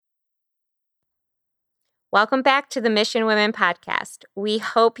Welcome back to the Mission Women podcast. We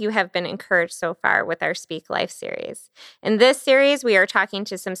hope you have been encouraged so far with our Speak Life series. In this series, we are talking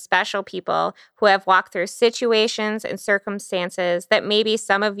to some special people who have walked through situations and circumstances that maybe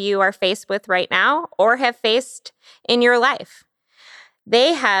some of you are faced with right now or have faced in your life.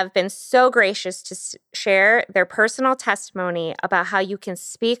 They have been so gracious to share their personal testimony about how you can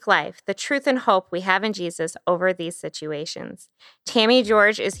speak life, the truth and hope we have in Jesus over these situations. Tammy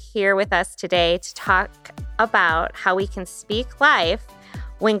George is here with us today to talk about how we can speak life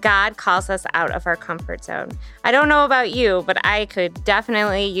when God calls us out of our comfort zone. I don't know about you, but I could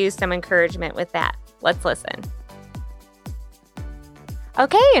definitely use some encouragement with that. Let's listen.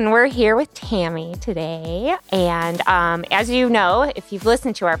 Okay, and we're here with Tammy today. And as you know, if you've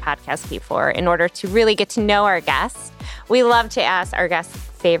listened to our podcast before, in order to really get to know our guests, we love to ask our guests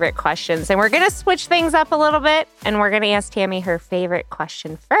favorite questions. And we're going to switch things up a little bit, and we're going to ask Tammy her favorite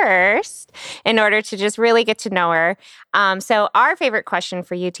question first in order to just really get to know her. So our favorite question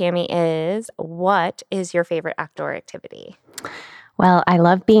for you, Tammy, is what is your favorite outdoor activity? Well, I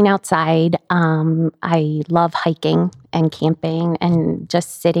love being outside. I love hiking and camping and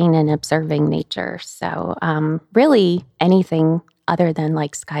just sitting and observing nature. So really anything other than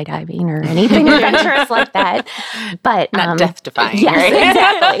like skydiving or anything adventurous like that. But not death-defying, yes, right?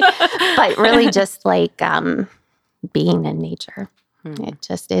 Exactly. But really just like being in nature. It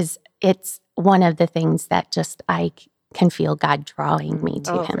just is, it's one of the things that just I can feel God drawing me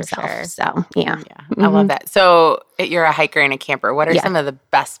to himself. Sure. So, yeah. I love that. So you're a hiker and a camper. What are some of the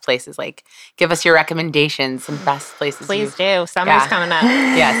best places? Like, give us your recommendations, some best places. Please do. Summer's coming up.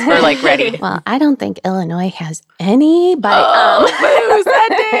 Yes, we're like ready. Well, I don't think Illinois has any, but booze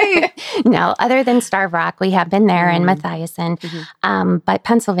that day. No, other than Starved Rock, we have been there in Mathiasen. But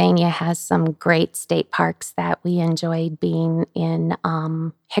Pennsylvania has some great state parks that we enjoyed being in.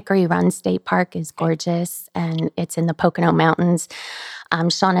 Hickory Run State Park is gorgeous, and it's in the Pocono Mountains.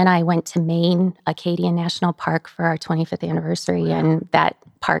 Sean and I went to Maine, Acadia National Park for our 25th anniversary, and that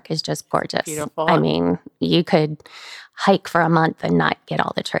park is just gorgeous. Beautiful. I mean, you could hike for a month and not get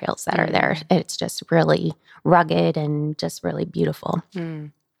all the trails that are there. It's just really rugged and just really beautiful.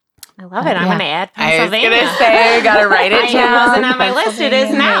 I love it. I'm going to add Pennsylvania. I was going to say, I got to write it down. It wasn't on my list. It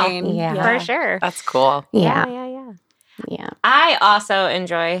is now. Yeah. For sure. That's cool. Yeah. I also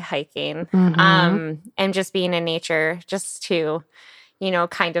enjoy hiking and just being in nature, just to,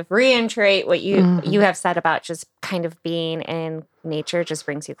 kind of reiterate what you have said about just kind of being in nature just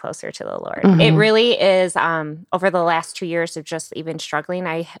brings you closer to the Lord. It really is. Over the last 2 years of just even struggling,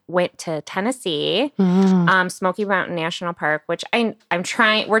 I went to Tennessee, Smoky Mountain National Park, which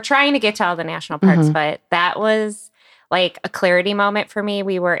we're trying to get to all the national parks, but that was like a clarity moment for me.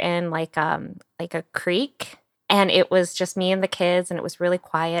 We were in like a creek. And it was just me and the kids, and it was really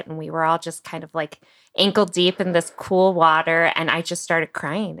quiet, and we were all just kind of like ankle deep in this cool water, and I just started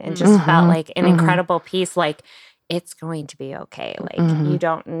crying and just felt like an incredible peace, like it's going to be okay. Like you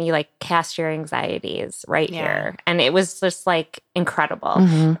don't need like cast your anxieties right here. And it was just like incredible.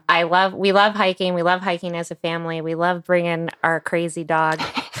 We love hiking. We love hiking as a family. We love bringing our crazy dog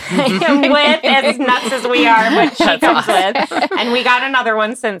with, as nuts as we are, but she comes with. And we got another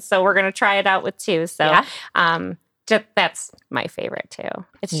one since, so we're going to try it out with two. So that's my favorite too.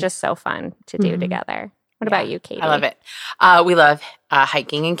 It's just so fun to do together. What about you, Katie? I love it. We love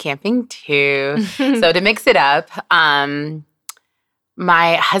hiking and camping too. So to mix it up,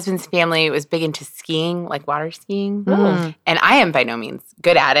 my husband's family was big into skiing, like water skiing. And I am by no means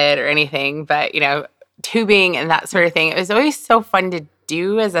good at it or anything, but, tubing and that sort of thing. It was always so fun to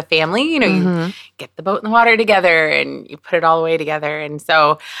do as a family. You get the boat in the water together and you put it all the way together. And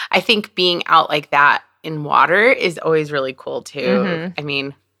so I think being out like that in water is always really cool too. I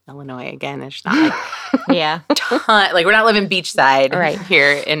mean, Illinois, again, it's not like ton, like we're not living beachside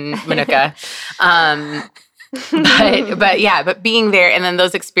here in Minooka. But being there and then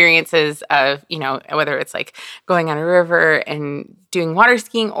those experiences of, whether it's like going on a river and doing water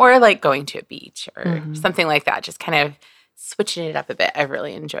skiing or like going to a beach or something like that, just kind of switching it up a bit. I've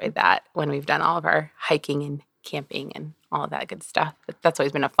really enjoyed that when we've done all of our hiking and camping and all of that good stuff. That's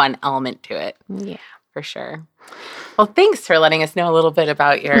always been a fun element to it. Yeah. For sure. Well, thanks for letting us know a little bit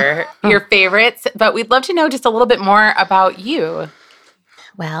about your favorites, but we'd love to know just a little bit more about you.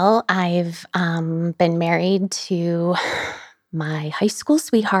 Well, I've been married to my high school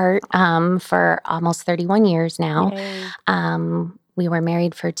sweetheart for almost 31 years now. We were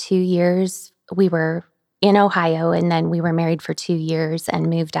married for 2 years. We were in Ohio, and then we were married for 2 years and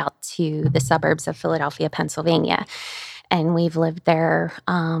moved out to the suburbs of Philadelphia, Pennsylvania. And we've lived there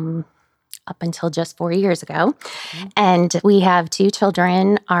up until just 4 years ago. And we have 2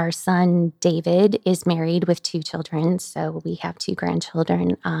 children. Our son, David, is married with 2 children. So we have 2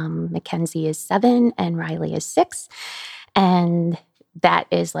 grandchildren. Mackenzie is 7 and Riley is 6. And that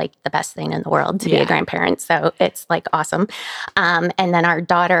is like the best thing in the world to be a grandparent. So it's like awesome. And then our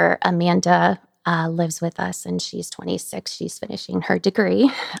daughter, Amanda, lives with us, and she's 26. She's finishing her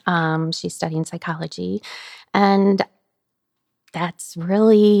degree. She's studying psychology. And that's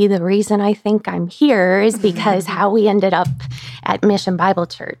really the reason I think I'm here, is because how we ended up at Mission Bible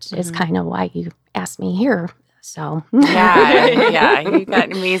Church is kind of why you asked me here. So you got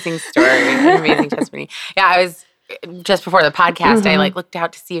an amazing story, an amazing testimony. Yeah, I was just before the podcast, I looked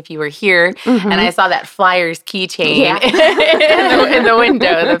out to see if you were here, and I saw that Flyers keychain in the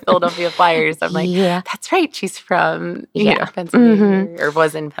window, the Philadelphia Flyers. I'm like, that's right, she's from Pennsylvania, or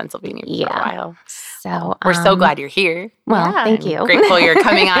was in Pennsylvania for a while. So we're so glad you're here. Well, thank you. Grateful you're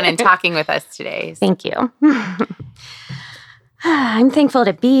coming on and talking with us today. Thank you. I'm thankful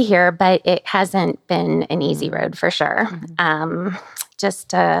to be here, but it hasn't been an easy road for sure.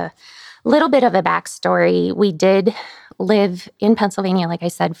 Just a little bit of a backstory. We did live in Pennsylvania, like I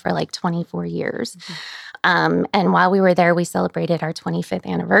said, for like 24 years. And while we were there, we celebrated our 25th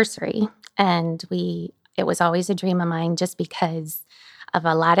anniversary. And it was always a dream of mine, just because of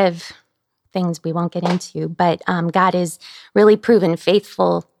a lot of things we won't get into. But God has really proven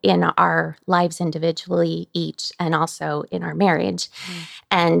faithful in our lives individually each, and also in our marriage.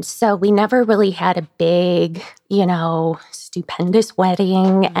 And so we never really had a big, stupendous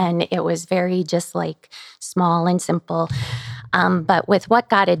wedding. And it was very just like small and simple. But with what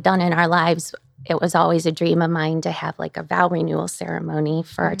God had done in our lives, it was always a dream of mine to have like a vow renewal ceremony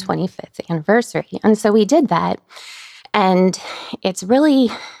for our 25th anniversary. And so we did that. And it's really...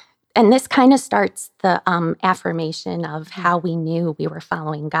 And this kind of starts the affirmation of how we knew we were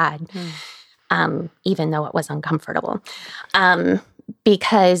following God, even though it was uncomfortable.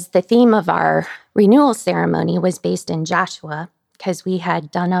 Because the theme of our renewal ceremony was based in Joshua, because we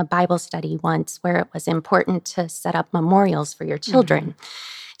had done a Bible study once where it was important to set up memorials for your children.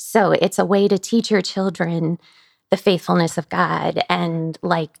 So it's a way to teach your children the faithfulness of God, and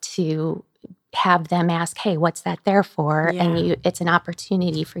like to have them ask, hey, what's that there for? And it's an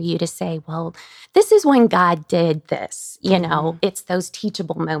opportunity for you to say, well, this is when God did this. It's those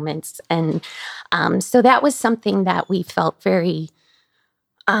teachable moments. And so that was something that we felt very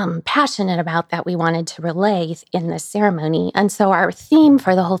passionate about, that we wanted to relay in this ceremony. And so our theme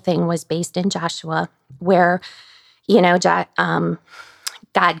for the whole thing was based in Joshua, where,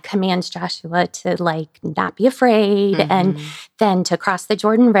 God commands Joshua to like not be afraid, and then to cross the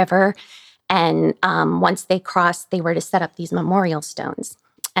Jordan River. And once they crossed, they were to set up these memorial stones.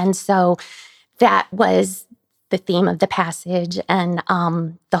 And so that was the theme of the passage, and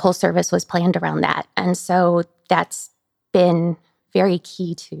the whole service was planned around that. And so that's been very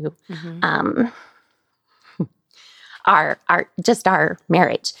key to our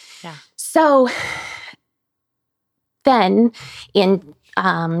marriage. Yeah. So then in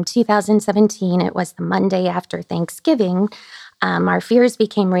 2017, it was the Monday after Thanksgiving. Our fears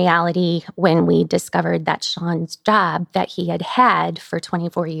became reality when we discovered that Sean's job that he had had for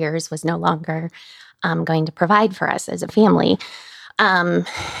 24 years was no longer going to provide for us as a family.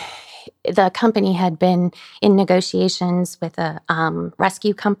 The company had been in negotiations with a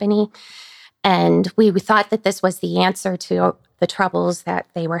rescue company, and we thought that this was the answer to the troubles that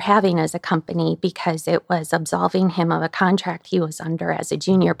they were having as a company, because it was absolving him of a contract he was under as a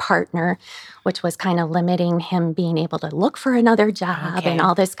junior partner, which was kind of limiting him being able to look for another job and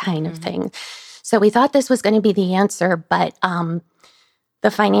all this kind of thing. So we thought this was going to be the answer, but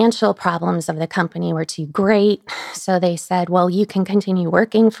the financial problems of the company were too great. So they said, well, you can continue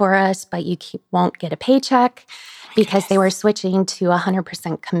working for us, but you won't get a paycheck, because they were switching to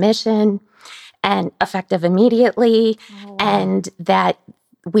 100% commission and effective immediately, and that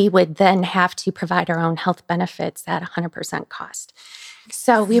we would then have to provide our own health benefits at 100% cost.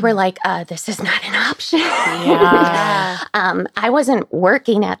 So we were like, this is not an option. I wasn't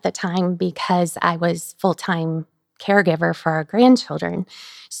working at the time because I was full-time caregiver for our grandchildren.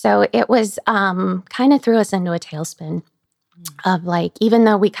 So it was kind of threw us into a tailspin of like, even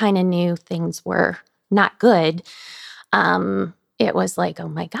though we kind of knew things were not good, it was like, oh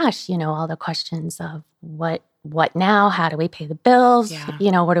my gosh, all the questions of what now? How do we pay the bills?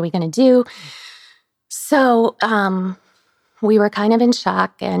 What are we going to do? So we were kind of in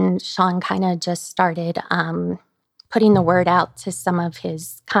shock, and Sean kind of just started putting the word out to some of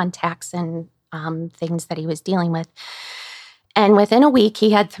his contacts and things that he was dealing with. And within a week,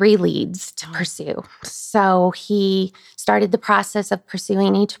 he had 3 leads to pursue. So he started the process of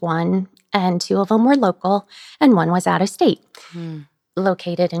pursuing each one. and 2 of them were local, and 1 was out of state,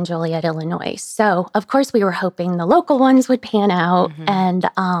 located in Joliet, Illinois. So, of course, we were hoping the local ones would pan out, and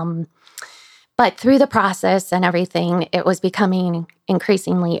but through the process and everything, it was becoming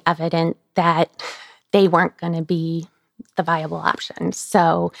increasingly evident that they weren't going to be the viable option.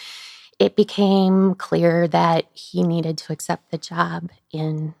 So it became clear that he needed to accept the job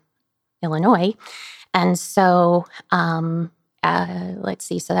in Illinois. And so, let's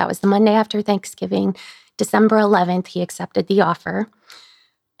see, so that was the Monday after Thanksgiving. December 11th, he accepted the offer.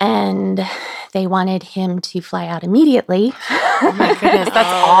 And they wanted him to fly out immediately. Oh my goodness,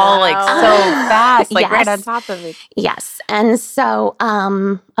 that's all like so fast, like right on top of it. Yes. And so,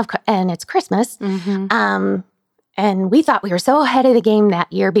 of course, and it's Christmas. And we thought we were so ahead of the game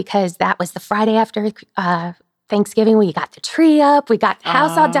that year because that was the Friday after Thanksgiving. We got the tree up. We got the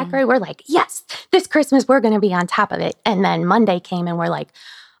house all decorated. We're like, yes, this Christmas we're going to be on top of it. And then Monday came and we're like,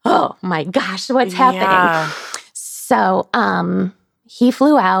 oh my gosh, what's happening? So he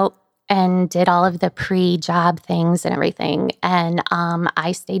flew out and did all of the pre-job things and everything. And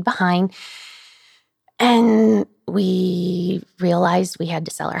I stayed behind. And we realized we had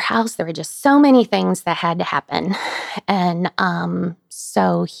to sell our house. There were just so many things that had to happen. And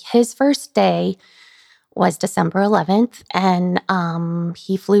so his first day was December 11th. And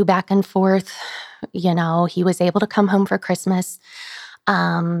he flew back and forth. You know, he was able to come home for Christmas.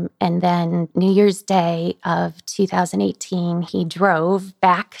 And then New Year's Day of 2018, he drove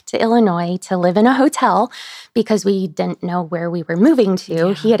back to Illinois to live in a hotel because we didn't know where we were moving to.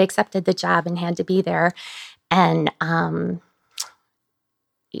 Yeah. He had accepted the job and had to be there. And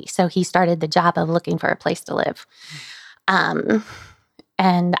so he started the job of looking for a place to live. And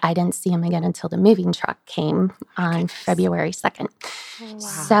I didn't see him again until the moving truck came on February 2nd. Wow.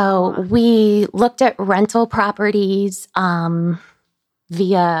 So we looked at rental properties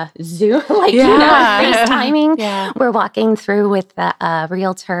via Zoom, FaceTiming. Yeah. We're walking through with the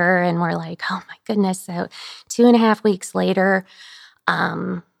realtor and we're like, oh my goodness. So 2.5 weeks later,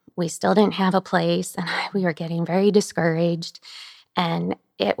 we still didn't have a place and we were getting very discouraged. And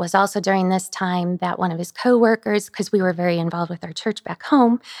it was also during this time that one of his coworkers, because we were very involved with our church back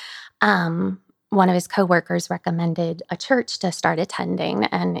home, one of his coworkers recommended a church to start attending,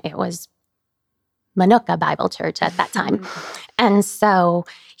 and it was Manuka Bible Church at that time. And so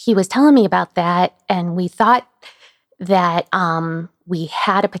he was telling me about that, and we thought that we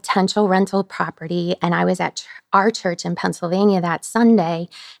had a potential rental property, and I was at our church in Pennsylvania that Sunday,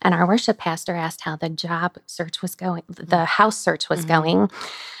 and our worship pastor asked how the job search was going, the house search was going.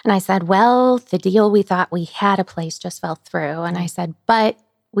 And I said, well, the deal we thought we had a place just fell through. And I said, but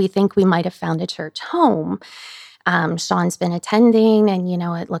we think we might have found a church home. Sean's been attending and, you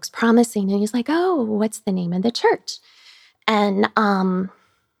know, it looks promising. And he's like, oh, what's the name of the church? And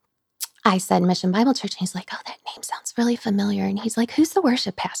I said, Mission Bible Church. And he's like, oh, that name sounds really familiar. And he's like, who's the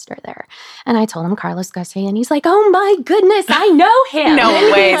worship pastor there? And I told him Carlos Garcia. And he's like, oh my goodness, I know him. No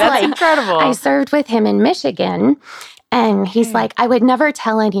way. That's incredible. I served with him in Michigan. And he's like, I would never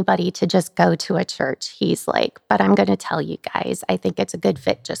tell anybody to just go to a church. He's like, but I'm going to tell you guys, I think it's a good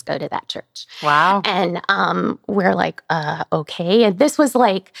fit. Just go to that church. Wow. And we're like, okay. And this was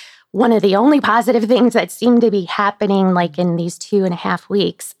like one of the only positive things that seemed to be happening like in these 2.5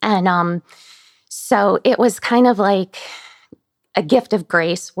 weeks. And so it was kind of like a gift of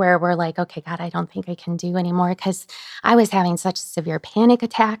grace where we're like, okay, God, I don't think I can do anymore because I was having such severe panic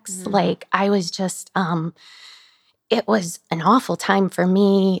attacks. Like I was just... it was an awful time for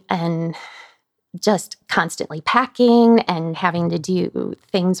me and just constantly packing and having to do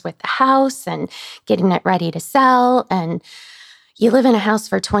things with the house and getting it ready to sell. And you live in a house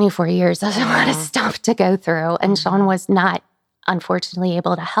for 24 years. There's a lot of stuff to go through. And Sean was not, unfortunately,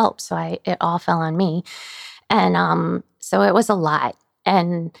 able to help. So it all fell on me. And so it was a lot.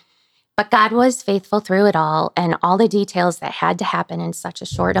 But God was faithful through it all. And all the details that had to happen in such a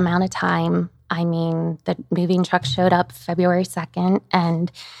short amount of time. I mean, the moving truck showed up February 2nd,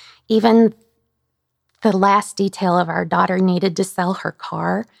 and even the last detail of our daughter needed to sell her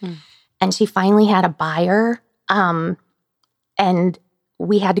car, and she finally had a buyer, and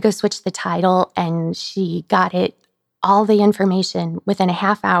we had to go switch the title, and she got all the information within a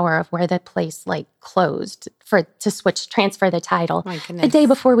half hour of where the place closed to transfer the title the day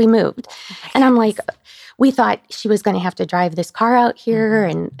before we moved. And I'm like, we thought she was going to have to drive this car out here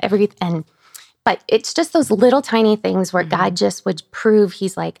and everything. But it's just those little tiny things where God just would prove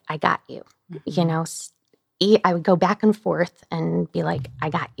he's like, I got you. You know, I would go back and forth and be like, I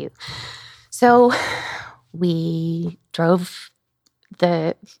got you. So we drove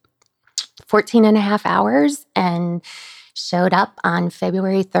the 14.5 hours, and showed up on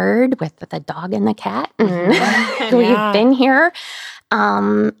February 3rd with the dog and the cat. And we've been here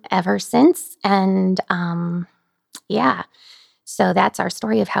ever since. And so that's our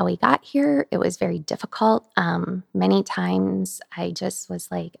story of how we got here. It was very difficult. Many times I just was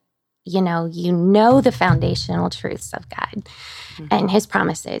like, you know the foundational truths of God and his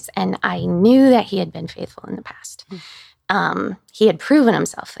promises. And I knew that he had been faithful in the past. He had proven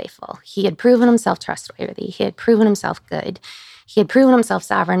himself faithful. He had proven himself trustworthy. He had proven himself good. He had proven himself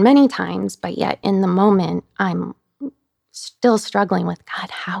sovereign many times, but yet in the moment, I'm still struggling with, God,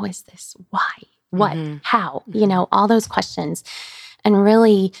 how is this? Why? What? How? All those questions. And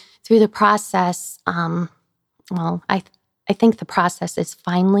really through the process, I think the process is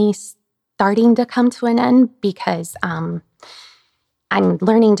finally starting to come to an end because I'm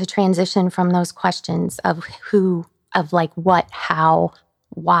learning to transition from those questions of who, of like what, how,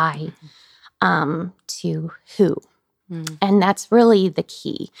 why, to who. And that's really the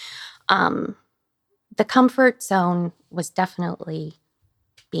key. The comfort zone was definitely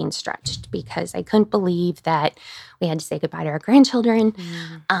being stretched because I couldn't believe that we had to say goodbye to our grandchildren.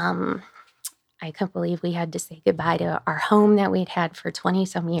 I couldn't believe we had to say goodbye to our home that we'd had for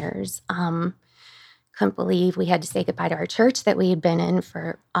 20-some years. Couldn't believe we had to say goodbye to our church that we had been in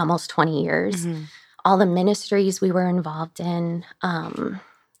for almost 20 years. All the ministries we were involved in,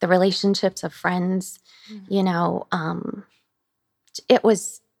 the relationships of friends, it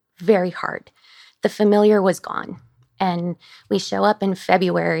was very hard. The familiar was gone. And we show up in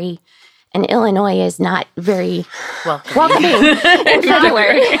February, and Illinois is not very welcoming in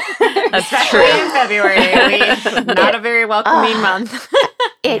February. That's true. In February, not a very welcoming month.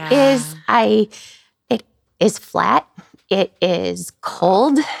 It is flat. It is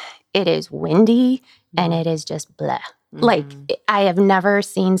cold. It is windy, and it is just blah. Like I have never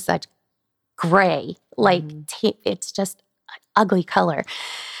seen such gray. Like it's just an ugly color.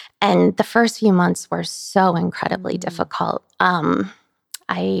 And the first few months were so incredibly difficult. My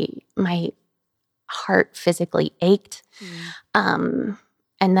heart physically ached. And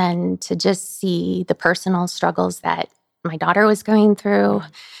then to just see the personal struggles that my daughter was going through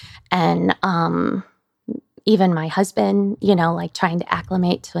and even my husband, like trying to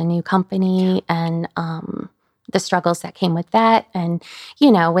acclimate to a new company and the struggles that came with that. And,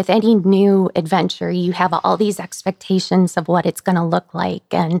 with any new adventure, you have all these expectations of what it's going to look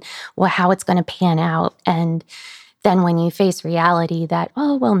like and how it's going to pan out. And then when you face reality that,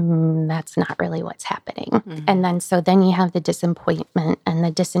 that's not really what's happening. And then you have the disappointment and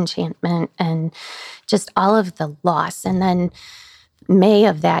the disenchantment and just all of the loss. And then May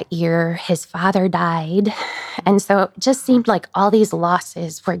of that year, his father died. And so it just seemed like all these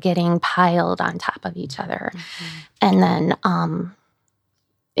losses were getting piled on top of each other. And then,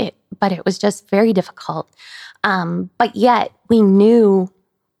 but it was just very difficult. But yet we knew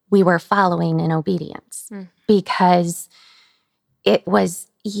we were following in obedience because it was,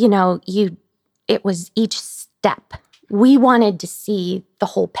 it was each step. We wanted to see the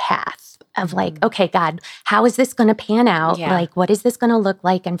whole path of like, okay, God, how is this going to pan out? Yeah. Like, what is this going to look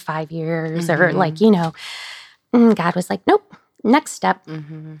like in 5 years? Or like, God was like, nope, next step.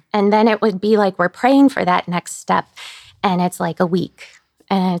 And then it would be like, we're praying for that next step. And it's like a week.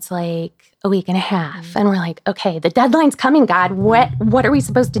 And it's like a week and a half. And we're like, okay, the deadline's coming, God. What are we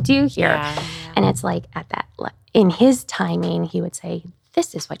supposed to do here? Yeah. And it's like in his timing, he would say,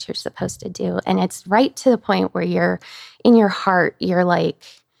 this is what you're supposed to do. And it's right to the point where you're in your heart, you're like,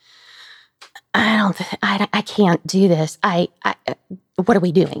 I can't do this. What are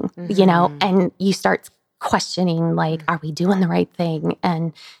we doing? And you start questioning, like, are we doing the right thing?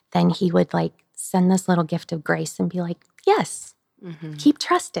 And then he would like send this little gift of grace and be like, yes, keep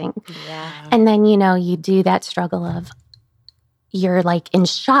trusting. Yeah. And then, you do that struggle of, you're like in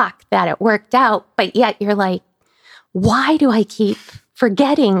shock that it worked out, but yet you're like, why do I keep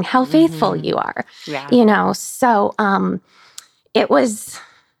forgetting how faithful you are? Yeah. So it was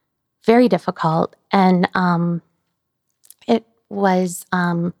very difficult. And it was,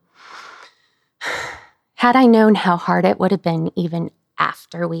 had I known how hard it would have been even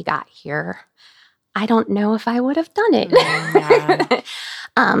after we got here, I don't know if I would have done it. Yeah.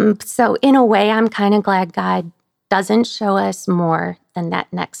 So in a way, I'm kind of glad God doesn't show us more than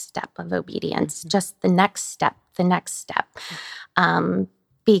that next step of obedience, just the next step.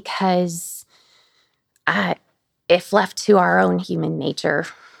 Because if left to our own human nature,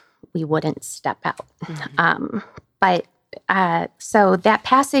 we wouldn't step out. So that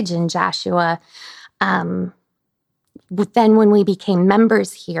passage in Joshua, then when we became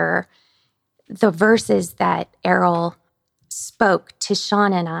members here, the verses that Errol spoke to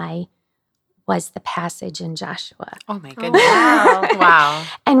Sean and I was the passage in Joshua. Oh my goodness. Wow. Wow.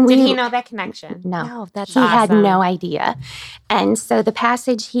 And Did he know that connection? No, that's he had awesome. no idea. And so the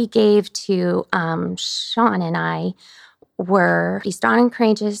passage he gave to Sean and I were, be strong and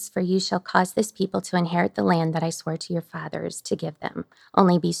courageous, for you shall cause this people to inherit the land that I swore to your fathers to give them.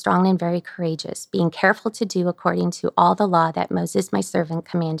 Only be strong and very courageous, being careful to do according to all the law that Moses my servant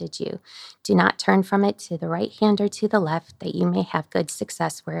commanded you. Do not turn from it to the right hand or to the left, that you may have good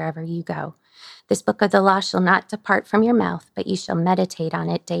success wherever you go. This book of the law shall not depart from your mouth, but you shall meditate on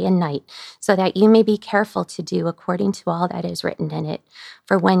it day and night, so that you may be careful to do according to all that is written in it.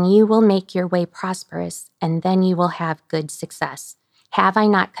 For when you will make your way prosperous, and then you will have good success. Have I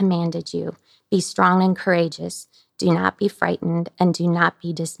not commanded you? Be strong and courageous. Do not be frightened, and do not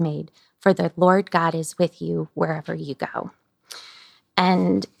be dismayed, for the Lord God is with you wherever you go.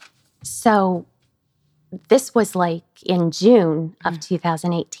 And so this was like in June of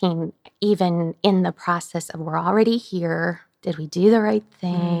 2018, even in the process of we're already here. Did we do the right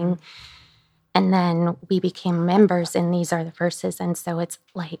thing? And then we became members, and these are the verses. And so it's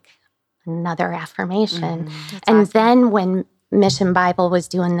like another affirmation. And awesome. Then when Mission Bible was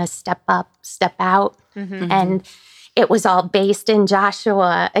doing the step up, step out, and it was all based in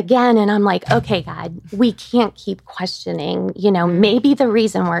Joshua again. And I'm like, okay, God, we can't keep questioning. You know, maybe the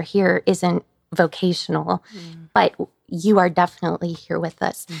reason we're here isn't vocational, but you are definitely here with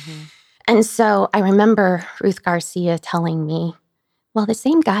us. And so I remember Ruth Garcia telling me, well, the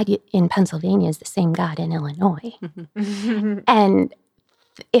same God in Pennsylvania is the same God in Illinois. And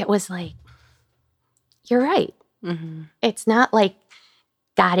it was like, you're right. It's not like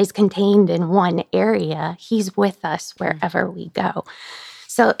God is contained in one area. He's with us wherever we go.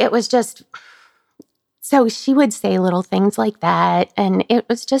 So it was just, so she would say little things like that. And it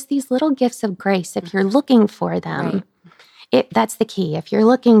was just these little gifts of grace. If you're looking for them, that's the key. If you're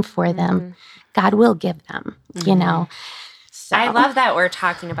looking for them, God will give them, you know. So. I love that we're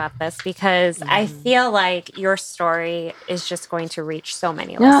talking about this because I feel like your story is just going to reach so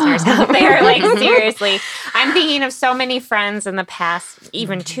many listeners out there. Like, seriously, I'm thinking of so many friends in the past,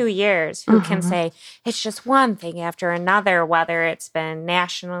 even 2 years, who can say it's just one thing after another, whether it's been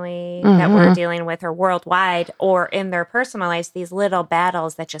nationally that we're dealing with or worldwide or in their personal lives, these little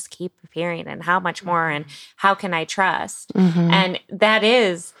battles that just keep appearing and how much more and how can I trust? And that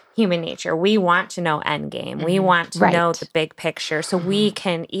is human nature. We want to know end game. We want to know the big picture so we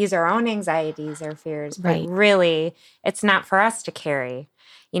can ease our own anxieties or fears. But really, it's not for us to carry.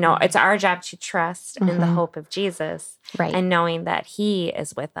 You know, it's our job to trust in the hope of Jesus and knowing that he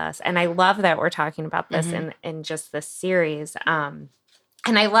is with us. And I love that we're talking about this in just this series. And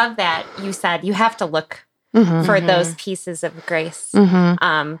I love that you said you have to look for those pieces of grace.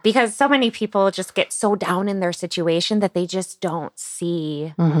 Because so many people just get so down in their situation that they just don't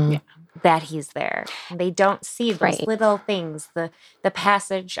see that he's there. They don't see those little things, the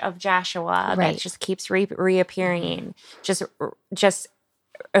passage of Joshua that just keeps reappearing, just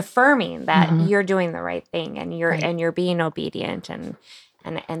affirming that you're doing the right thing and you're being obedient and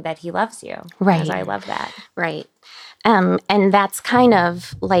that he loves you. Because I love that. And that's kind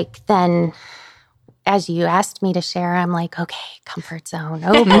of like then, as you asked me to share, I'm like, okay, comfort zone.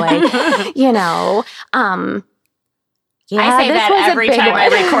 Oh boy, you know. I say that every time I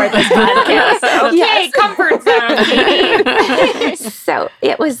record this podcast. Okay, comfort zone, Katie. So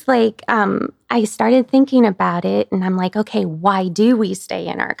it was like I started thinking about it, and I'm like, okay, why do we stay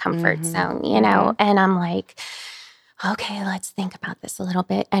in our comfort zone? You know, and I'm like, okay, let's think about this a little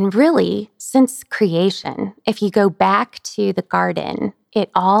bit. And really, since creation, if you go back to the garden, it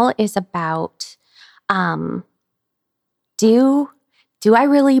all is about. Do I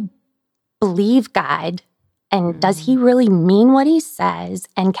really believe God? And does he really mean what he says?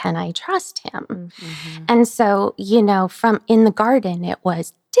 And can I trust him? And so, you know, from in the garden, it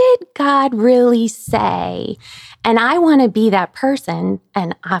was, did God really say? And I want to be that person.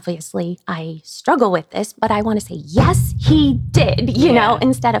 And obviously I struggle with this, but I want to say, yes, he did, you know,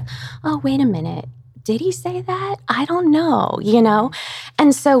 instead of, oh, wait a minute. Did he say that? I don't know, you know?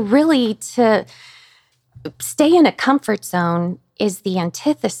 And so really to stay in a comfort zone is the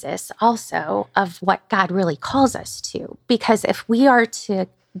antithesis also of what God really calls us to. Because if we are to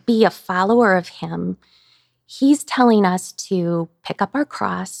be a follower of him, he's telling us to pick up our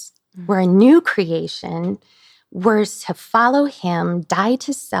cross. We're a new creation. We're to follow him, die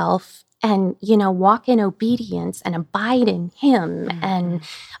to self, and, you know, walk in obedience and abide in him and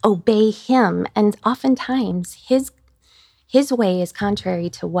obey him. And oftentimes his way is contrary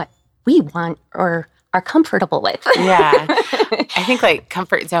to what we want or are comfortable with. I think like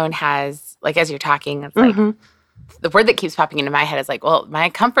comfort zone has, like, as you're talking, it's like the word that keeps popping into my head is like, well, my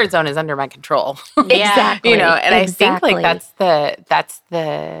comfort zone is under my control. Exactly. And I think Exactly. like that's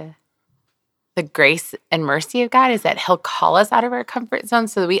the grace and mercy of God, is that he'll call us out of our comfort zone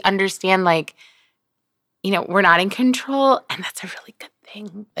so that we understand, like, we're not in control, and that's a really good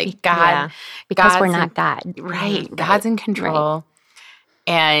thing. Like God, because we're not God. Right. God's in control.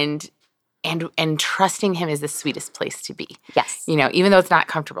 Right. And trusting him is the sweetest place to be. Yes. Even though it's not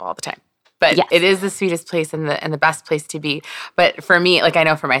comfortable all the time. But it is the sweetest place and the best place to be. But for me, like, I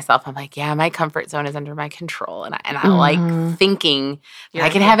know for myself, I'm like, yeah, my comfort zone is under my control. And I like thinking that I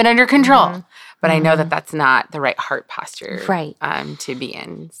can have it under control. But I know that that's not the right heart posture to be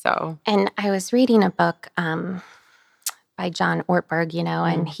in. So, and I was reading a book by John Ortberg,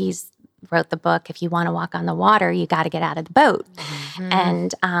 and he's wrote the book, If You Want to Walk on the Water, You Got to Get Out of the Boat.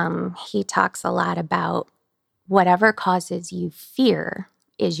 And he talks a lot about whatever causes you fear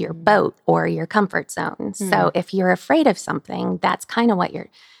is your boat or your comfort zone. So if you're afraid of something, that's kind of what you're,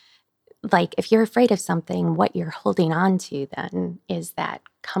 like, if you're afraid of something, what you're holding on to then is that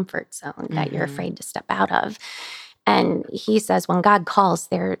comfort zone that you're afraid to step out of. And he says when God calls,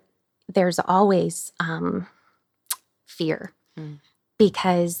 there's always fear.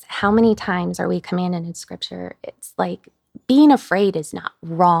 Because how many times are we commanded in Scripture? It's like being afraid is not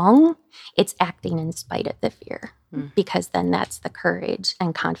wrong. It's acting in spite of the fear. Because then that's the courage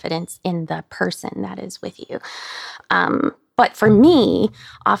and confidence in the person that is with you. But for me,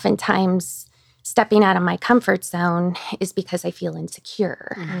 oftentimes stepping out of my comfort zone is because I feel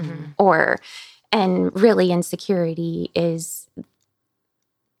insecure. And really insecurity is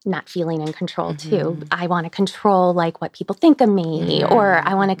not feeling in control too. I want to control like what people think of me, or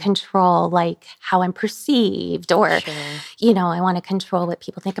I want to control like how I'm perceived, or, I want to control what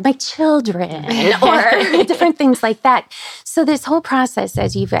people think of my children, or different things like that. So this whole process,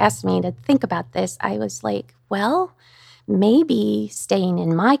 as you've asked me to think about this, I was like, well, maybe staying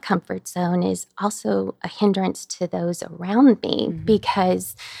in my comfort zone is also a hindrance to those around me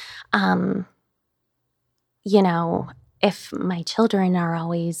because, if my children are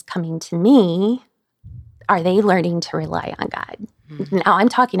always coming to me, are they learning to rely on God? Now, I'm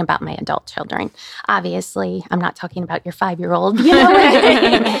talking about my adult children. Obviously, I'm not talking about your 5-year-old,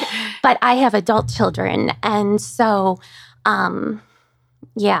 but I have adult children. And so,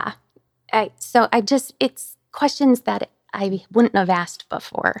 it's questions that I wouldn't have asked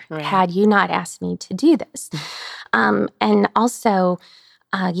before had you not asked me to do this. And also,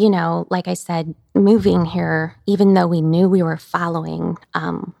 like I said, moving here, even though we knew we were following,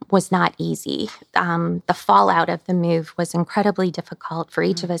 was not easy. The fallout of the move was incredibly difficult for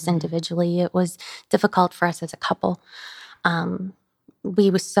each of us individually. It was difficult for us as a couple.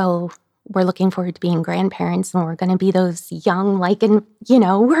 We're looking forward to being grandparents, and we're going to be those young, we're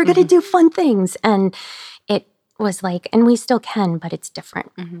going to do fun things. And it was like, and we still can, but it's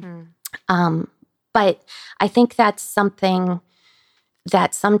different. But I think that's something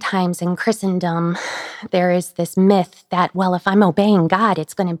that sometimes in Christendom, there is this myth that, well, if I'm obeying God,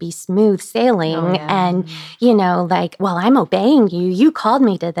 it's going to be smooth sailing. And, I'm obeying you. You called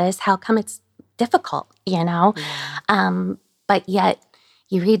me to this. How come it's difficult, But yet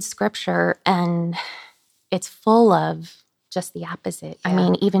you read Scripture and it's full of just the opposite. I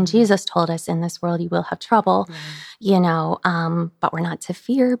mean, even Jesus told us in this world you will have trouble, but we're not to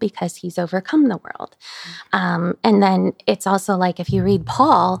fear because he's overcome the world. And then it's also like if you read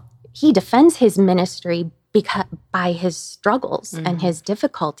Paul, he defends his ministry by his struggles and his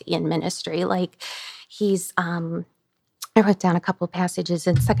difficulty in ministry. Like he's, I wrote down a couple of passages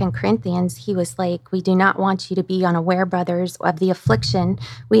in 2 Corinthians. He was like, we do not want you to be unaware, brothers, of the affliction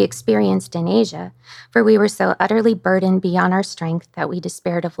we experienced in Asia, for we were so utterly burdened beyond our strength that we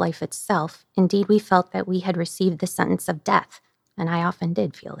despaired of life itself. Indeed, we felt that we had received the sentence of death. And I often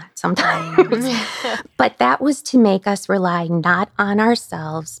did feel that sometimes. But that was to make us rely not on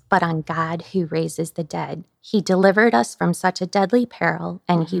ourselves, but on God who raises the dead. He delivered us from such a deadly peril,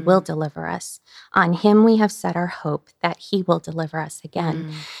 and he will deliver us. On him we have set our hope that he will deliver us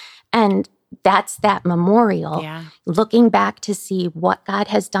again. And that's that memorial, looking back to see what God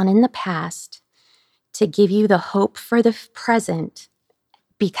has done in the past to give you the hope for the present,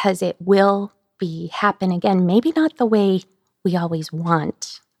 because it will happen again. Maybe not the way we always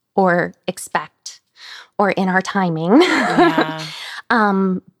want or expect or in our timing.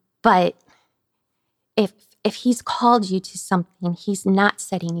 But if he's called you to something, he's not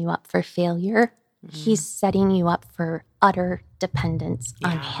setting you up for failure. He's setting you up for utter dependence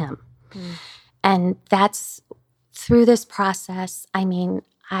on him. And that's through this process. I mean,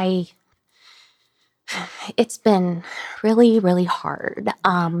 it's been really, really hard.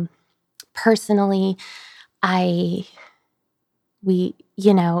 Personally, it's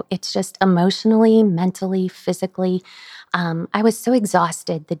just emotionally, mentally, physically. I was so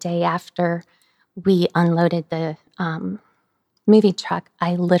exhausted the day after we unloaded the movie truck.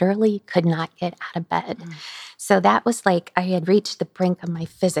 I literally could not get out of bed. So that was like I had reached the brink of my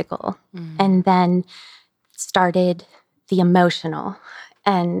physical, and then started the emotional.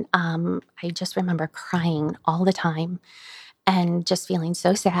 And I just remember crying all the time and just feeling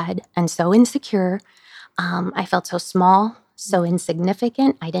so sad and so insecure. I felt so small, so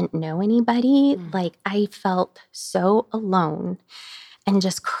insignificant. I didn't know anybody. Like I felt so alone and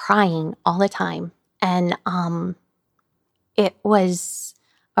just crying all the time. And it was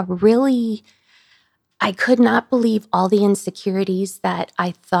I could not believe all the insecurities that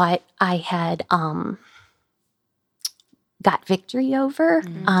I thought I had got victory over,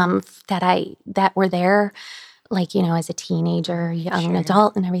 that were there, like, as a teenager, young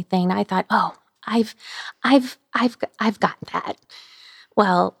adult and everything. I thought, oh, I've gotten that.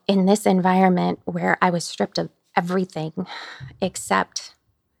 Well, in this environment where I was stripped of everything except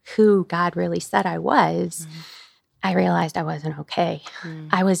who God really said I was, I realized I wasn't okay.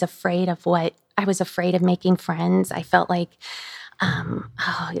 I was afraid of making friends. I felt like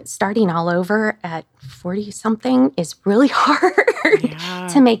starting all over at 40-something is really hard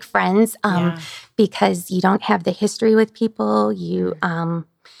to make friends because you don't have the history with people. You're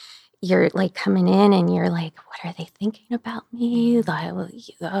like coming in and you're like, what are they thinking about me? Like,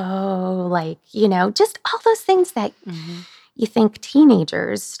 just all those things that you think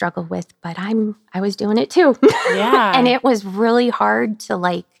teenagers struggle with, but I was doing it too. Yeah. And it was really hard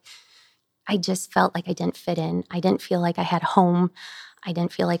to I just felt like I didn't fit in. I didn't feel like I had home. I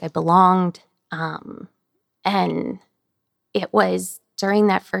didn't feel like I belonged. And it was during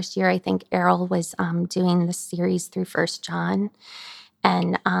that first year, I think Errol was doing the series through 1 John.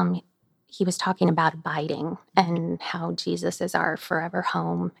 And he was talking about abiding and how Jesus is our forever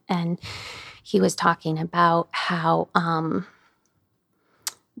home. And he was talking about how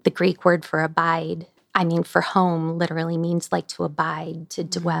the Greek word for abide, for home literally means like to abide, to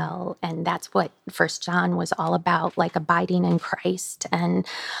dwell. And that's what 1 John was all about, like abiding in Christ, and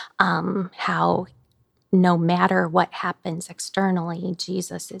how no matter what happens externally,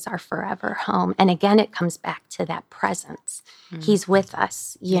 Jesus is our forever home. And again, it comes back to that presence. He's with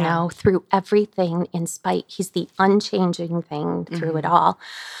us, through everything, in spite. He's the unchanging thing through it all.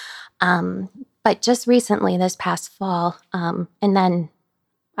 But just recently, this past fall,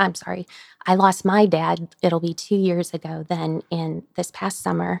 I lost my dad. It'll be 2 years ago then, in this past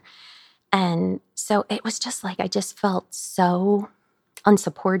summer. And so it was just like, I just felt so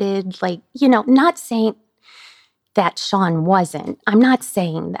unsupported, not saying that Sean wasn't. I'm not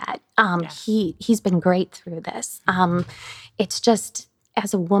saying that. He's been great through this. It's just,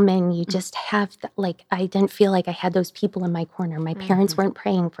 as a woman, you just have, I didn't feel like I had those people in my corner. My parents weren't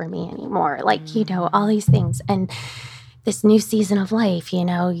praying for me anymore. All these things. And this new season of life,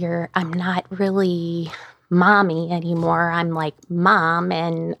 I'm not really mommy anymore. I'm like mom,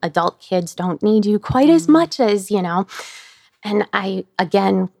 and adult kids don't need you quite as much as, And I,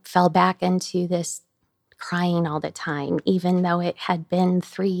 again, fell back into this crying all the time, even though it had been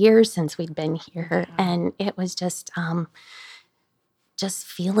 3 years since we'd been here. And it was just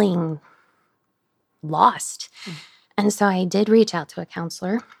feeling lost. And so I did reach out to a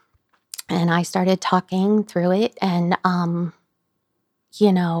counselor, and I started talking through it. And,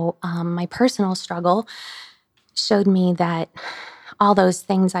 my personal struggle showed me that all those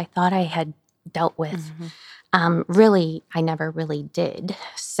things I thought I had dealt with, really, I never really did.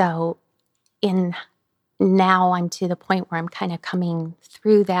 So now I'm to the point where I'm kind of coming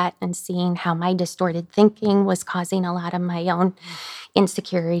through that and seeing how my distorted thinking was causing a lot of my own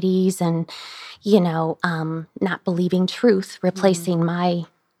insecurities and, not believing truth, replacing my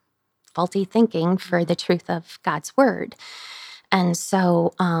faulty thinking for the truth of God's word. And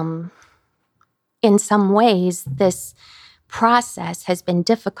so in some ways, this process has been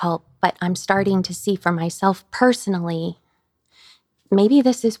difficult, but I'm starting to see for myself personally, maybe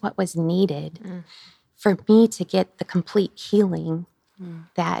this is what was needed for me to get the complete healing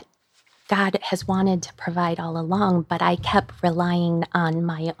that God has wanted to provide all along, but I kept relying on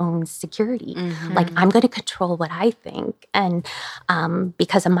my own security. Like, I'm going to control what I think. And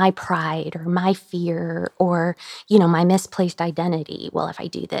because of my pride or my fear or, my misplaced identity. Well, if I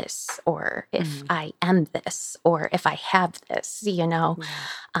do this, or if I am this, or if I have this,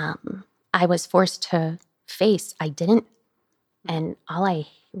 I was forced to face I didn't. And all I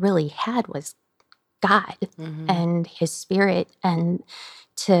really had was God and his spirit, and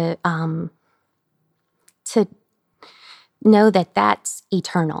to know that that's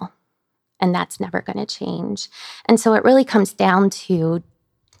eternal and that's never going to change. And so it really comes down to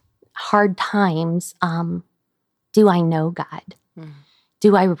hard times. Do I know God?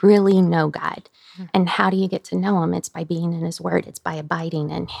 Do I really know God? And how do you get to know him? It's by being in his word. It's by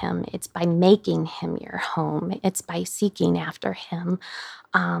abiding in him. It's by making him your home. It's by seeking after him.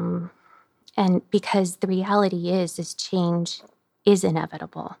 And because the reality is change is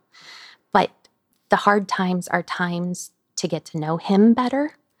inevitable. But the hard times are times to get to know him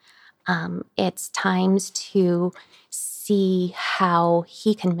better. It's times to see how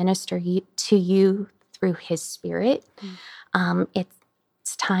he can minister to you through his spirit.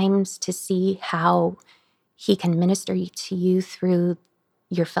 It's times to see how he can minister to you through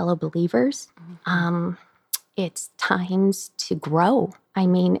your fellow believers. It's times to grow. I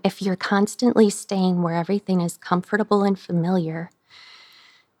mean, if you're constantly staying where everything is comfortable and familiar,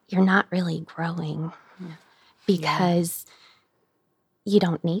 you're not really growing because you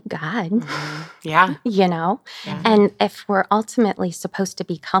don't need God. Yeah. You know? Yeah. And if we're ultimately supposed to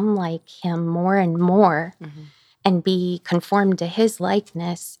become like him more and more and be conformed to his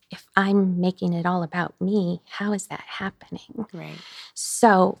likeness, if I'm making it all about me, how is that happening? Right.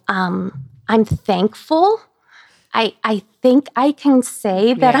 So I'm thankful. I think I can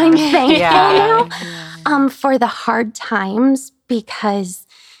say that I'm thankful now for the hard times, because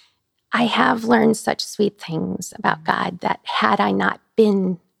I have learned such sweet things about God that had I not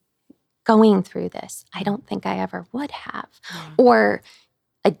been going through this, I don't think I ever would have. Or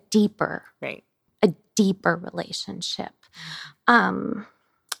a deeper relationship.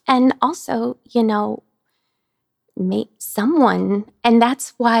 And also, you know, someone, and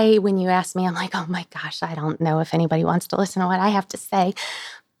that's why when you ask me, I'm like, oh my gosh, I don't know if anybody wants to listen to what I have to say.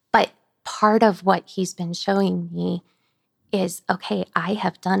 But part of what he's been showing me is, okay, I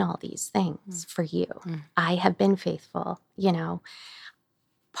have done all these things for you. I have been faithful, you know.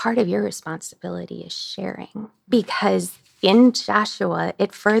 Part of your responsibility is sharing, because in Joshua,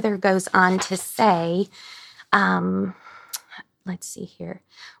 it further goes on to say, let's see here.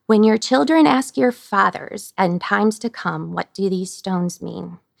 When your children ask your fathers in times to come, what do these stones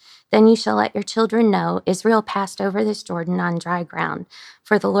mean? Then you shall let your children know Israel passed over this Jordan on dry ground.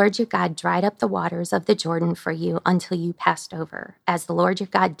 For the Lord your God dried up the waters of the Jordan for you until you passed over, as the Lord your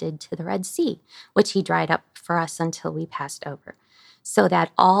God did to the Red Sea, which he dried up for us until we passed over, so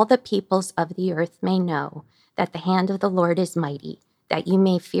that all the peoples of the earth may know that the hand of the Lord is mighty, that you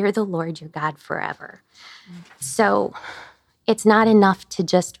may fear the Lord your God forever. So it's not enough to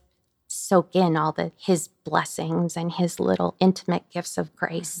just soak in all his blessings and his little intimate gifts of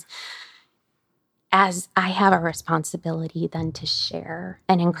grace. As I have a responsibility then to share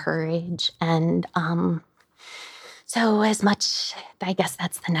and encourage. And so as much, I guess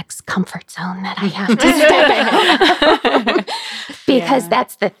that's the next comfort zone that I have to step in. Because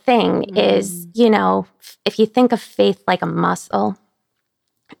that's the thing is, you know, if you think of faith like a muscle,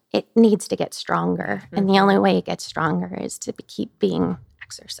 it needs to get stronger. And the only way it gets stronger is to keep being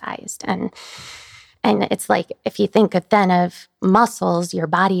exercised. And it's like, if you think of muscles, your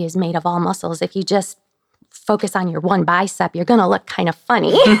body is made of all muscles. If you just focus on your one bicep, you're going to look kind of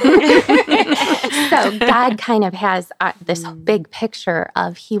funny. So God kind of has this big picture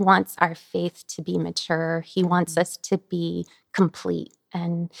of he wants our faith to be mature. He wants us to be complete.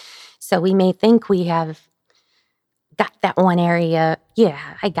 And so we may think we have got that one area. Yeah,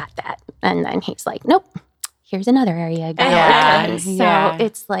 I got that. And then he's like, nope, here's another area I got. So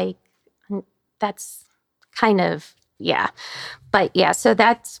it's like, that's kind of, But so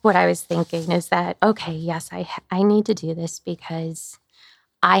that's what I was thinking is that, okay, yes, I need to do this because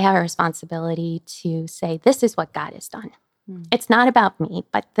I have a responsibility to say, this is what God has done. It's not about me,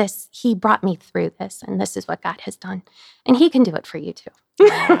 but he brought me through this, and this is what God has done. And he can do it for you too.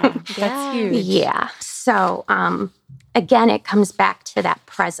 That's huge. Yeah. So, again, it comes back to that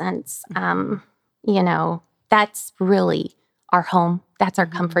presence. You know, that's really our home. That's our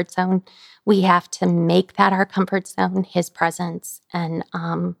comfort zone. We have to make that our comfort zone, his presence. And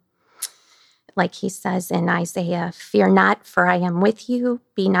like he says in Isaiah, fear not, for I am with you.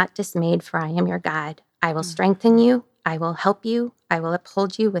 Be not dismayed, for I am your God. I will strengthen you. I will help you. I will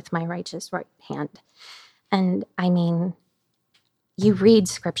uphold you with my righteous right hand. And I mean, you read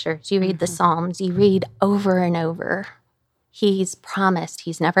scriptures, you read the Psalms, you read over and over. He's promised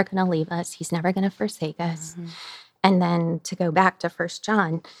he's never going to leave us. He's never going to forsake us. And then to go back to 1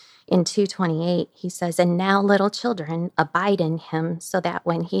 John in 2:28, he says, and now little children abide in him so that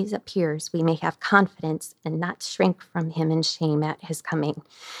when he appears, we may have confidence and not shrink from him in shame at his coming.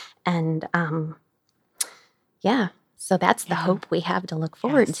 And so that's the hope we have to look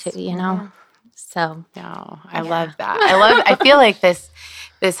forward to, you know. So, no, I love that. I feel like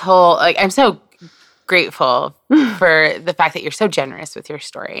this whole, like, I'm so grateful for the fact that you're so generous with your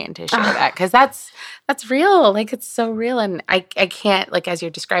story and to share that, because that's real. Like, it's so real. And I can't, like, as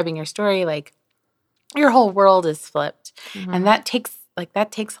you're describing your story, like, your whole world is flipped. And that takes a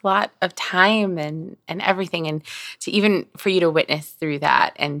lot of time and everything. And to even for you to witness through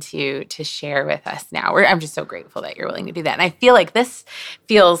that and to share with us now, I'm just so grateful that you're willing to do that. And I feel like this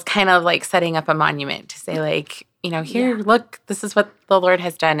feels kind of like setting up a monument to say, like, here, look, this is what the Lord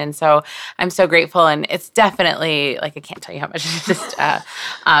has done. And so I'm so grateful. And it's definitely, like, I can't tell you how much it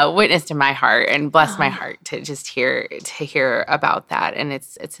just witnessed in my heart and blessed my heart to just hear about that. And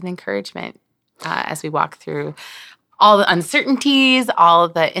it's an encouragement as we walk through all the uncertainties, all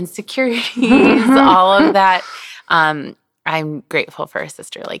of the insecurities, all of that. I'm grateful for a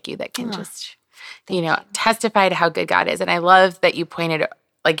sister like you that can just, testify to how good God is. And I love that you pointed,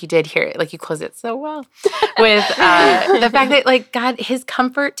 like you did here, like you close it so well with the fact that, like, God, his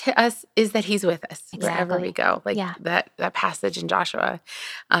comfort to us is that he's with us wherever we go. Like that passage in Joshua.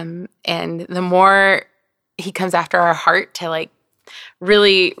 And the more he comes after our heart to, like,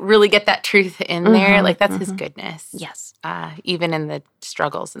 really, really get that truth in there, like, that's his goodness. Yes. Even in the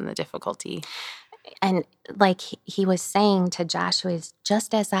struggles and the difficulty. And like he was saying to Joshua,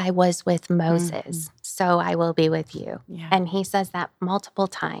 just as I was with Moses, so I will be with you. Yeah. And he says that multiple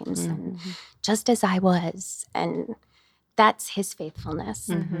times. And just as I was. And that's his faithfulness.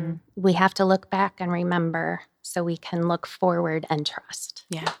 We have to look back and remember so we can look forward and trust.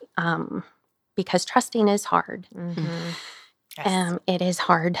 Yeah. Because trusting is hard. Yes. It is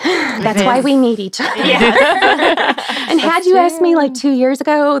hard. That's why we need each other. And had you asked me like 2 years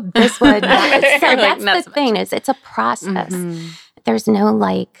ago, this would. So that's the thing, is it's a process. There's no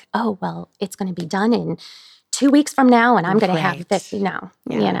like, oh, well, it's going to be done in 2 weeks from now and I'm going to have this. No,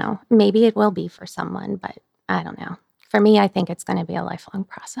 maybe it will be for someone, but I don't know. For me, I think it's going to be a lifelong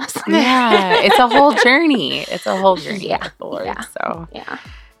process. It's a whole journey. It's a whole journey with the Lord. So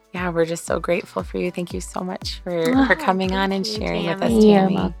yeah, we're just so grateful for you. Thank you so much for coming on and sharing with us, Tammy. You're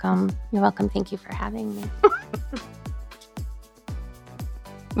welcome. You're welcome. Thank you for having me.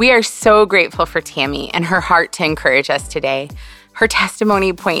 We are so grateful for Tammy and her heart to encourage us today. Her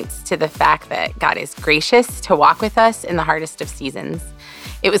testimony points to the fact that God is gracious to walk with us in the hardest of seasons.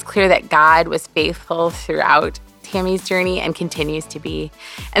 It was clear that God was faithful throughout Tammy's journey and continues to be.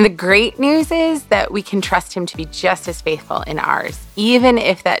 And the great news is that we can trust him to be just as faithful in ours, even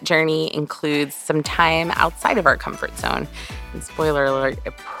if that journey includes some time outside of our comfort zone. And spoiler alert,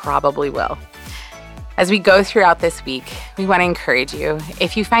 it probably will. As we go throughout this week, we want to encourage you.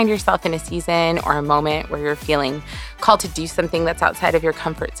 If you find yourself in a season or a moment where you're feeling called to do something that's outside of your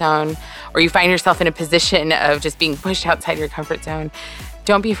comfort zone, or you find yourself in a position of just being pushed outside your comfort zone,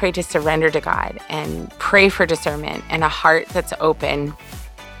 don't be afraid to surrender to God and pray for discernment and a heart that's open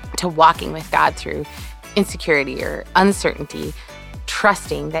to walking with God through insecurity or uncertainty,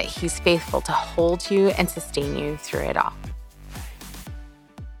 trusting that he's faithful to hold you and sustain you through it all.